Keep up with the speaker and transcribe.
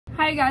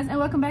Hi guys, and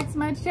welcome back to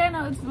my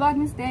channel. It's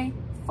Vlogmas Day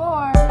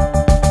 4.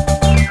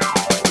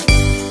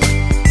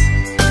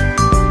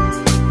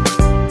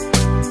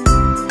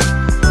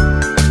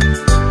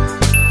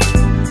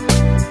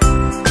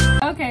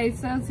 Okay,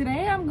 so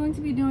today I'm going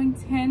to be doing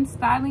 10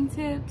 styling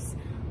tips.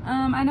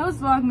 I know it's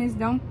Vlogmas,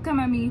 don't come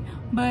at me,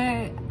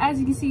 but as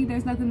you can see,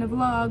 there's nothing to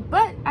vlog,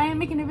 but I am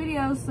making a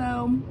video,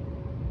 so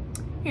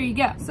here you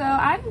go. So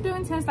I'm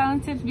doing 10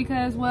 styling tips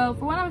because, well,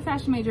 for one, I'm a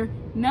fashion major.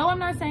 No, I'm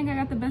not saying I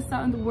got the best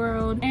style in the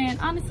world, and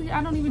honestly,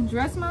 I don't even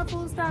dress my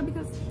full style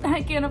because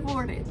I can't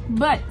afford it.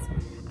 But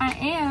I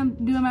am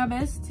doing my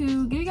best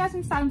to give you guys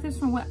some styling tips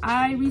from what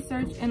I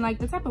research and like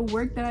the type of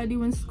work that I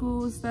do in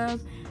school and stuff.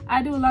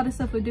 I do a lot of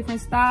stuff with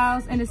different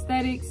styles and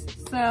aesthetics,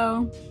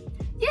 so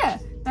yeah,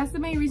 that's the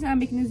main reason I'm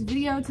making this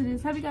video, to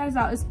just help you guys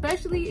out,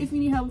 especially if you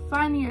need help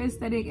finding your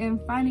aesthetic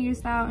and finding your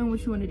style and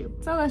what you want to do.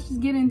 So let's just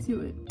get into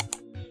it.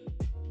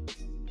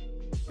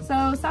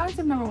 So styling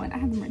tip number 1, I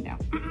have them written down.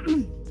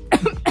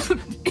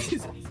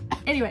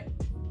 Anyway,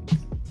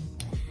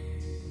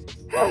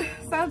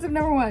 styling tip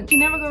number 1, you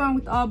never go wrong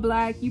with all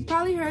black. You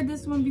probably heard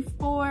this one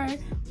before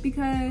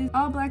because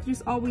all black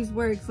just always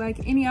works.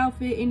 Like any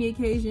outfit, any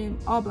occasion,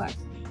 all black.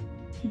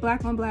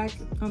 Black on black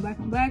on black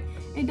on black.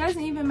 It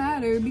doesn't even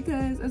matter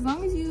because as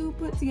long as you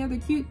put together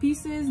cute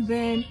pieces,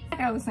 then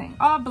like I was saying,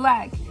 all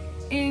black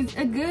is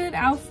a good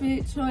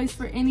outfit choice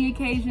for any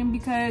occasion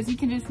because you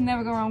can just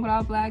never go wrong with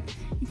all black.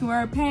 You can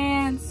wear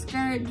pants,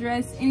 skirt,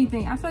 dress,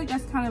 anything. I feel like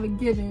that's kind of a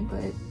given,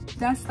 but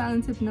that's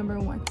styling tip number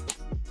 1.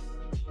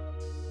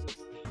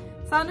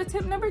 Styling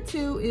tip number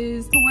 2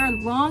 is to wear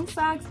long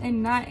socks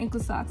and not ankle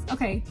socks.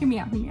 Okay, hear me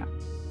out, hear me out.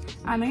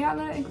 I know y'all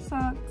love ankle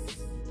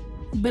socks,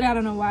 but I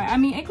don't know why. I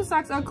mean, ankle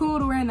socks are cool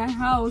to wear in the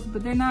house,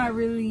 but they're not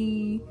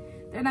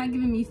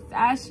giving me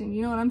fashion,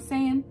 you know what I'm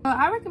saying? So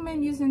I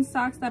recommend using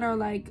socks that are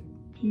like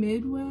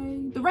midway,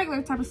 the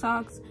regular type of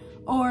socks,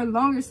 or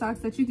longer socks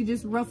that you could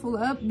just ruffle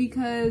up,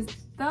 because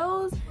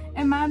those,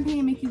 in my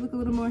opinion, make you look a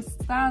little more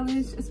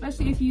stylish,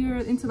 especially if you're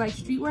into like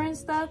streetwear and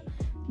stuff.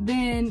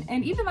 Then,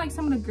 and even like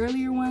some of the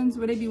girlier ones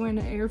where they be wearing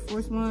the Air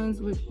Force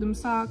ones with them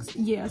socks,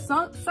 yeah,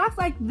 so socks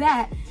like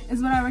that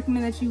is what I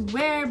recommend that you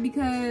wear.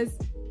 Because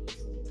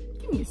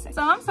give me a sec.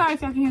 So I'm sorry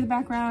if y'all can hear the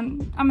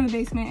background. I'm in the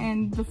basement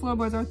and the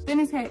floorboards are thin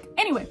as heck.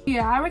 Anyway,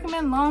 yeah, I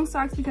recommend long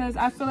socks because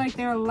I feel like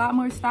they're a lot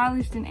more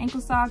stylish than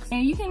ankle socks,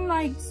 and you can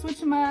like switch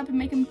them up and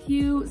make them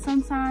cute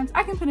sometimes.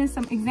 I can put in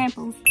some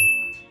examples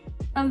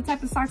of the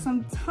type of socks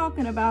I'm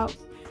talking about,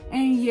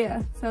 and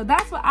yeah, so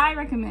that's what I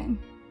recommend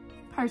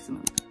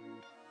personally.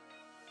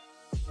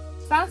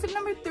 Styling tip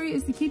number 3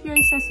 is to keep your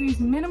accessories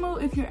minimal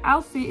if your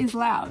outfit is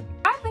loud.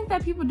 I think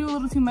that people do a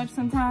little too much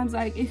sometimes.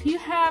 Like if you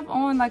have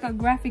on like a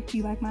graphic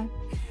tee like mine,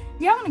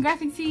 if you have on a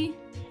graphic tee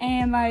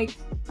and like,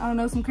 I don't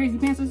know, some crazy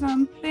pants or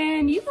something,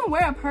 then you can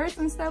wear a purse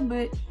and stuff,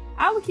 but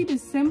I would keep it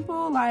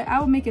simple. Like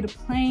I would make it a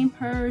plain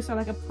purse or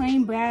like a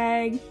plain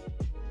bag.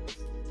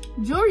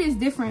 Jewelry is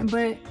different,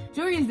 but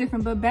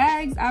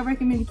bags I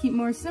recommend to keep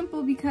more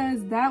simple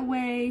because that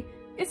way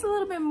it's a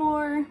little bit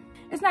more,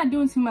 it's not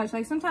doing too much.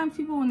 Like sometimes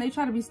people, when they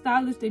try to be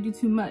stylish, they do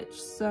too much.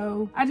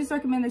 So I just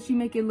recommend that you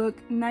make it look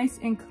nice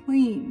and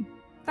clean.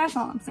 That's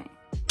all I'm saying.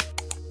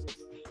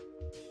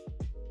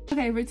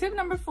 Okay, for tip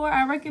number 4,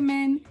 I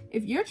recommend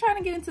if you're trying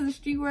to get into the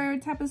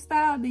streetwear type of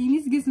style, then you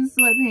need to get some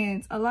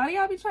sweatpants. A lot of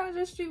y'all be trying to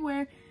dress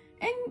streetwear,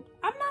 and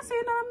I'm not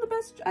saying that I'm the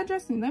best at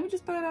dressing. Let me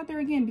just throw it out there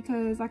again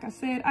because like I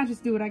said, I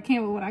just do what I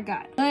can with what I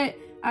got. But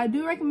I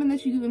do recommend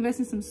that you do invest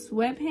in some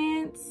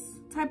sweatpants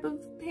type of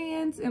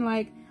pants and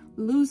like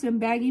loose and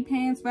baggy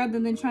pants rather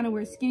than trying to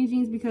wear skinny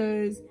jeans,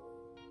 because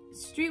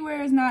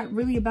streetwear is not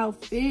really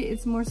about fit.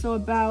 It's more so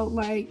about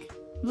like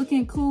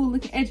looking cool,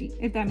 looking edgy,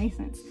 if that makes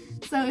sense.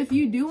 So if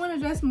you do want to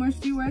dress more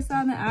streetwear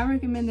style, then I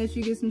recommend that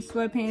you get some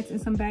sweatpants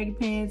and some baggy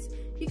pants.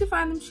 You can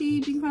find them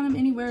cheap, you can find them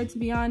anywhere, to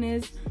be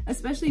honest.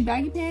 Especially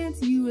baggy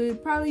pants, you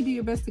would probably do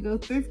your best to go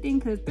thrifting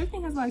because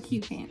thrifting has a lot of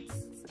cute pants.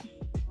 So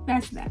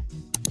that's that.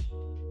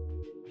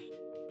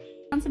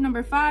 Styling tip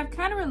number 5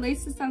 kind of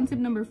relates to styling tip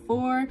number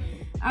 4.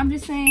 I'm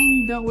just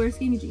saying, don't wear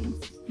skinny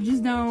jeans.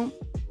 Just don't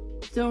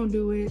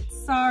do it.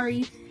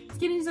 Sorry,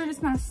 skinny jeans are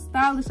just not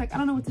stylish. Like I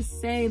don't know what to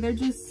say. They're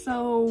just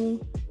so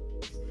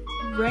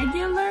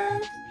regular.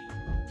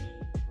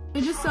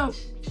 They're just so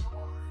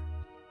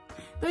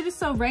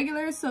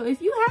regular. So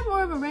if you have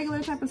more of a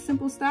regular type of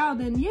simple style,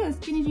 then yeah,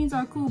 skinny jeans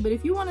are cool. But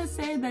if you want to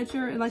say that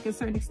you're like a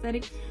certain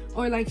aesthetic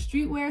or like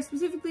streetwear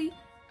specifically,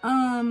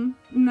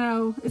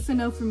 no, it's a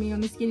no for me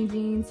on the skinny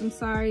jeans. I'm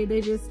sorry, they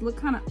just look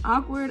kind of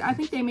awkward. I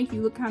think they make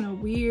you look kind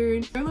of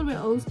weird. They're a little bit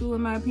old school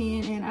in my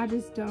opinion, and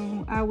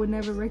I would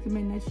never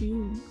recommend that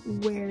you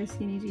wear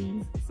skinny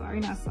jeans.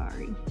 Sorry, not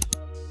sorry.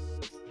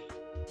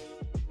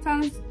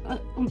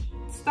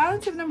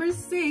 Styling tip number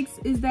 6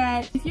 is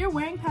that if you're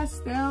wearing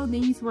pastel, then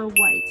you need to wear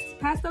white.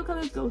 Pastel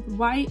colors go with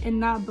white and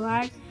not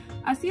black.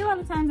 I see a lot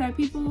of times that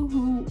people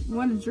who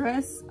want to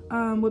dress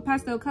with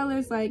pastel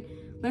colors, like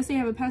let's say you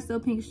have a pastel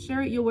pink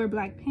shirt, you'll wear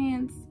black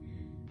pants.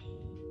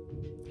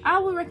 I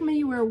would recommend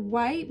you wear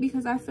white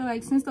because I feel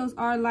like since those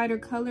are lighter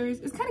colors,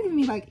 it's kind of giving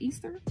me like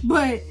Easter,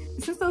 but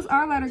since those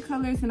are lighter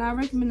colors, then I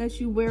recommend that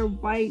you wear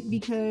white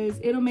because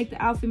it'll make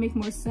the outfit make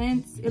more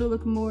sense. It'll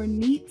look more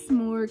neat,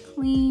 more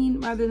clean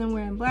rather than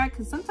wearing black,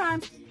 because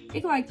sometimes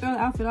it can like throw the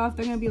outfit off.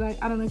 They're gonna be like,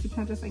 I don't know if you're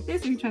trying to dress like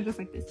this or you're trying to dress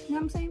like this. You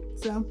know what I'm saying?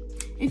 So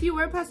if you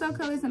wear pastel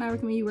colors, then I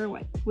recommend you wear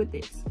white with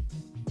this.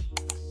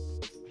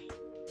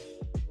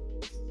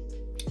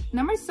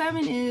 Number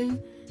 7 is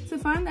to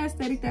find the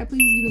aesthetic that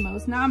pleases you the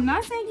most. Now, I'm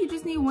not saying you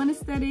just need one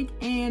aesthetic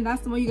and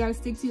that's the one you gotta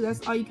stick to.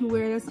 That's all you can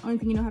wear. That's the only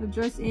thing you know how to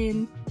dress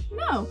in.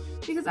 No,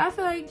 because I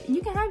feel like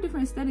you can have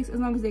different aesthetics as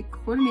long as they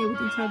coordinate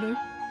with each other.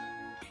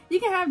 You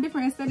can have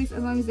different aesthetics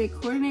as long as they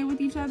coordinate with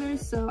each other.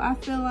 So I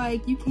feel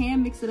like you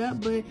can mix it up,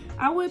 but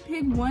I would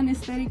pick one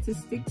aesthetic to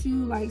stick to.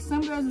 Like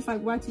some girls, it's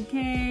like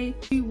Y2K,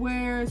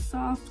 streetwear,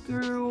 soft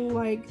girl,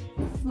 like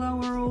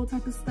floral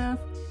type of stuff.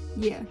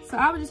 Yeah, so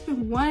I would just pick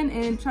one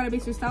and try to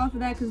base your style off of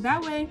that, because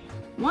that way,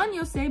 one,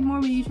 you'll save more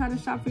when you try to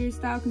shop for your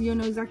style because you'll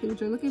know exactly what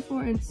you're looking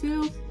for, and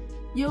 2,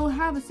 you'll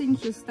have a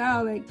signature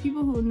style. Like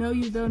people who know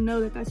you, they'll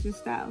know that that's your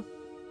style.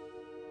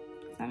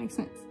 Does that make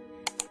sense?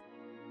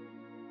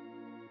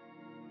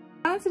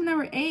 Tip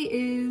number 8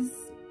 is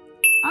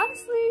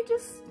honestly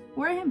just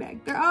wear a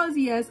handbag. They're always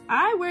a yes.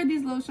 I wear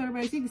these little shoulder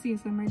bags. You can see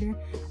some right there.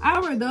 I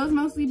wear those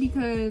mostly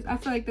because I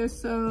feel like they're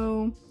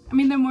so, I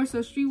mean, they're more so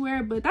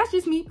streetwear, but that's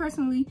just me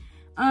personally.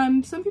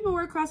 Some people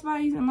wear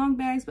crossbodies and long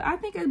bags, but I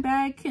think a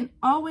bag can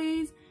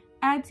always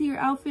add to your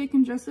outfit,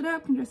 can dress it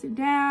up, can dress it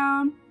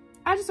down.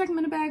 I just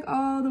recommend a bag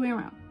all the way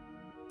around.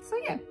 So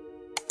yeah.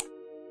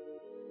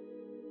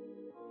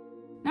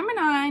 Number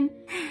 9.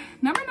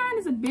 Number 9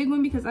 is a big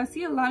one because I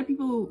see a lot of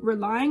people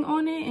relying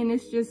on it and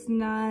it's just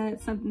not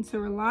something to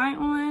rely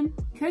on.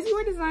 Because you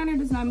wear designer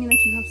does not mean that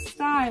you have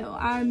style.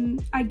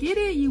 I get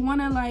it, you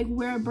want to like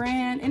wear a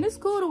brand, and it's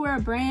cool to wear a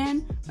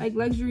brand, like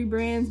luxury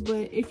brands,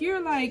 but if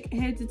you're like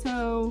head to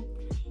toe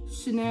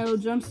Chanel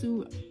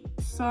jumpsuit,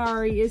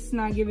 sorry, it's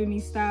not giving me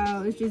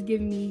style. It's just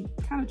giving me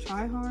kind of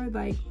try hard.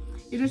 Like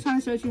you're just trying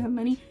to show that you have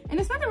money, and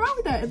there's nothing wrong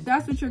with that if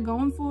that's what you're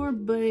going for.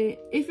 But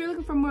if you're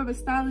looking for more of a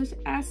stylish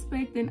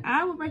aspect, then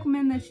I would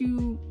recommend that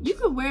you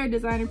could wear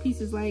designer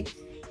pieces. Like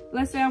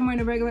let's say I'm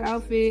wearing a regular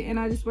outfit and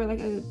I just wear like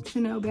a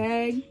Chanel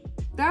bag.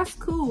 That's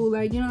cool,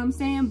 like, you know what I'm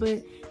saying?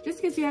 But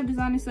just because you have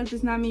designer stuff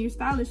does not mean you're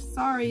stylish.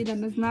 Sorry, that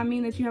does not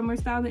mean that you have more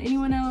style than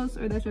anyone else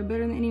or that you're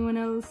better than anyone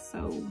else.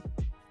 So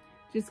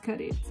just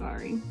cut it,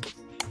 sorry.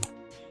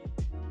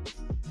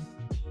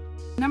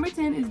 Number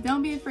 10 is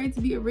don't be afraid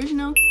to be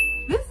original.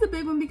 This is a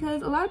big one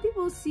because a lot of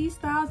people see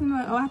styles and they're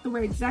like, oh, I have to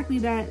wear exactly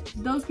that,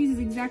 those pieces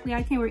exactly,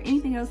 I can't wear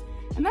anything else.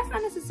 And that's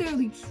not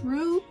necessarily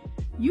true.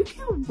 You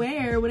can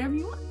wear whatever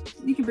you want.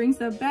 You can bring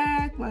stuff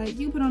back, like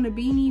you can put on a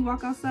beanie,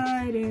 walk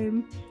outside,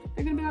 and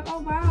they're gonna be like, oh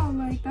wow,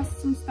 like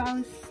that's some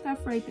stylish stuff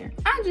right there.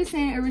 I'm just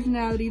saying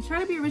originality. Try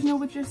to be original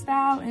with your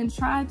style and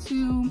try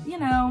to, you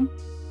know,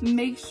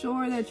 make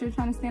sure that you're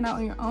trying to stand out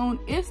on your own.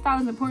 If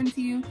style is important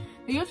to you,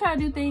 then you'll try to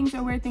do things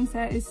or wear things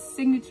that is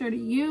signature to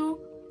you,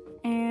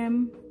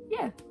 and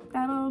yeah,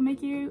 that'll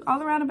make you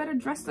all around a better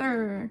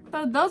dresser.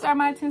 So those are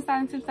my 10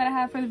 styling tips that I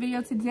have for the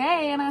video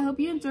today, and I hope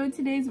you enjoyed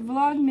today's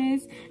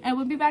Vlogmas, and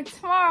we'll be back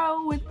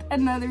tomorrow with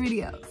another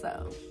video.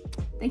 So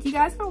thank you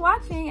guys for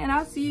watching, and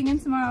I'll see you again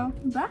tomorrow.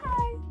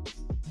 Bye.